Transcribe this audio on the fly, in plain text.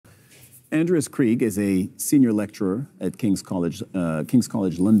Andreas Krieg is a senior lecturer at King's College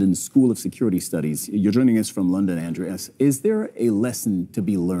London School of Security Studies. You're joining us from London, Andreas. Is there a lesson to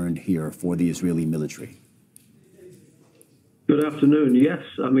be learned here for the Israeli military? Good afternoon. Yes,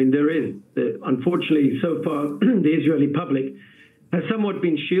 I mean, there is. Unfortunately, so far, the Israeli public has somewhat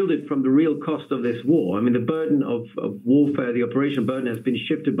been shielded from the real cost of this war. I mean, the burden of warfare, the operation burden has been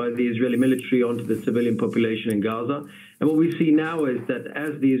shifted by the Israeli military onto the civilian population in Gaza. And what we see now is that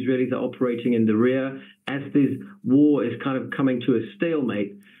as the Israelis are operating in the rear, as this war is kind of coming to a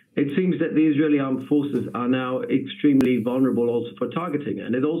stalemate, it seems that the Israeli armed forces are now extremely vulnerable also for targeting.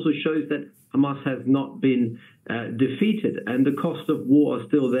 And it also shows that Hamas has not been defeated, and the cost of war are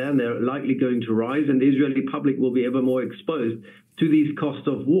still there, and they're likely going to rise, and the Israeli public will be ever more exposed to these costs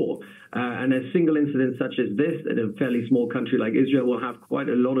of war. And a single incident such as this in a fairly small country like Israel will have quite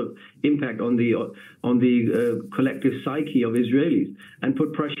a lot of impact on the collective psyche of Israelis, and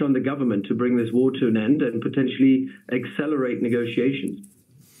put pressure on the government to bring this war to an end and potentially accelerate negotiations.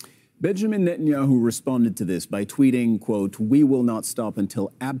 Benjamin Netanyahu responded to this by tweeting, quote, "We will not stop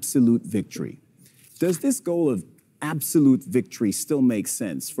until absolute victory." Does this goal of absolute victory still make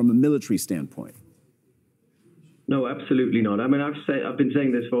sense from a military standpoint? No, absolutely not. I mean, I've been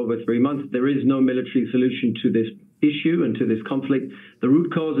saying this for over 3 months. There is no military solution to this issue and to this conflict. The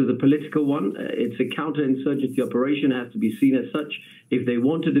root cause is a political one. It's a counterinsurgency operation. It has to be seen as such. If they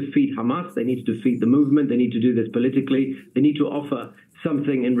want to defeat Hamas, they need to defeat the movement. They need to do this politically. They need to offer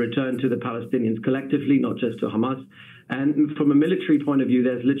something in return to the Palestinians collectively, not just to Hamas. And from a military point of view,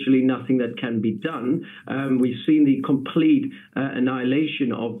 there's literally nothing that can be done. We've seen the complete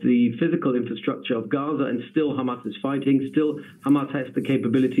annihilation of the physical infrastructure of Gaza, and still Hamas is fighting. Still, Hamas has the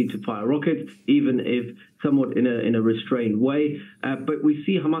capability to fire rockets, even if somewhat in a restrained way. But we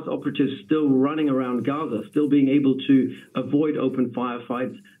see Hamas operatives still running around Gaza, still being able to avoid open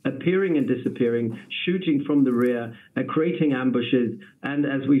firefights, appearing and disappearing, shooting from the rear, creating ambushes, and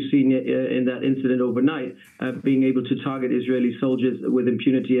as we've seen in that incident overnight, being able to target Israeli soldiers with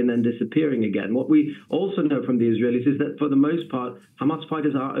impunity and then disappearing again. What we also know from the Israelis is that for the most part, Hamas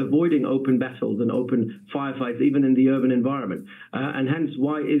fighters are avoiding open battles and open firefights, even in the urban environment. And hence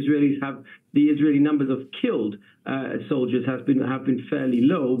why the Israeli numbers of killed soldiers have been fairly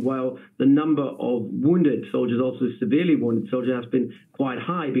low, while the number of wounded soldiers, also severely wounded soldiers, has been quite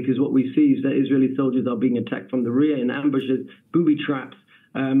high, because what we see is that Israeli soldiers are being attacked from the rear in ambushes, booby traps.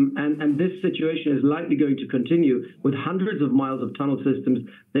 And this situation is likely going to continue with hundreds of miles of tunnel systems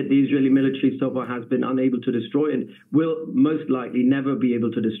that the Israeli military so far has been unable to destroy and will most likely never be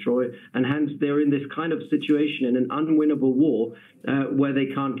able to destroy. And hence they're in this kind of situation, in an unwinnable war where they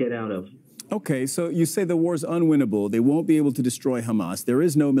can't get out of. Okay, so you say the war's unwinnable. They won't be able to destroy Hamas. There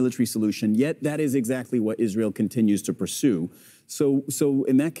is no military solution, yet that is exactly what Israel continues to pursue. So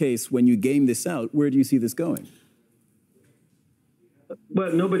in that case, when you game this out, where do you see this going?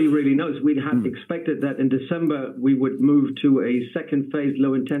 Well, nobody really knows. We had expected that in December we would move to a second phase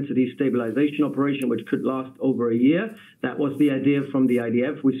low-intensity stabilization operation, which could last over a year. That was the idea from the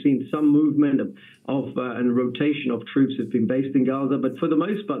IDF. We've seen some movement and rotation of troops have been based in Gaza, but for the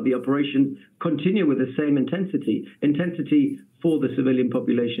most part, the operations continue with the same intensity for the civilian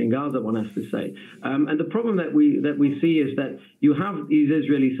population in Gaza, one has to say. And the problem that we see is that you have these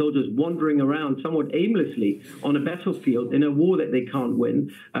Israeli soldiers wandering around somewhat aimlessly on a battlefield in a war that they can't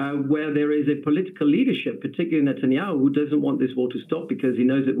win, where there is a political leadership, particularly Netanyahu, who doesn't want this war to stop because he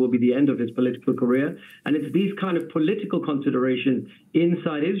knows it will be the end of his political career. And it's these kind of political considerations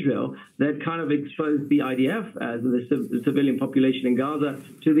inside Israel that kind of expose the IDF, as the civilian population in Gaza,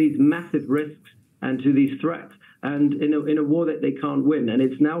 to these massive risks and to these threats, and in a war that they can't win. And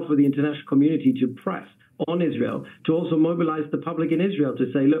it's now for the international community to press on Israel, to also mobilize the public in Israel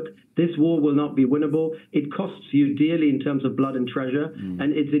to say, look, this war will not be winnable. It costs you dearly in terms of blood and treasure,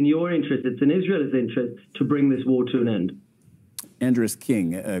 and it's in your interest, it's in Israel's interest to bring this war to an end. Andreas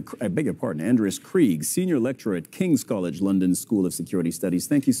Andreas Krieg, senior lecturer at King's College London School of Security Studies.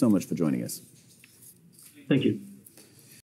 Thank you so much for joining us. Thank you.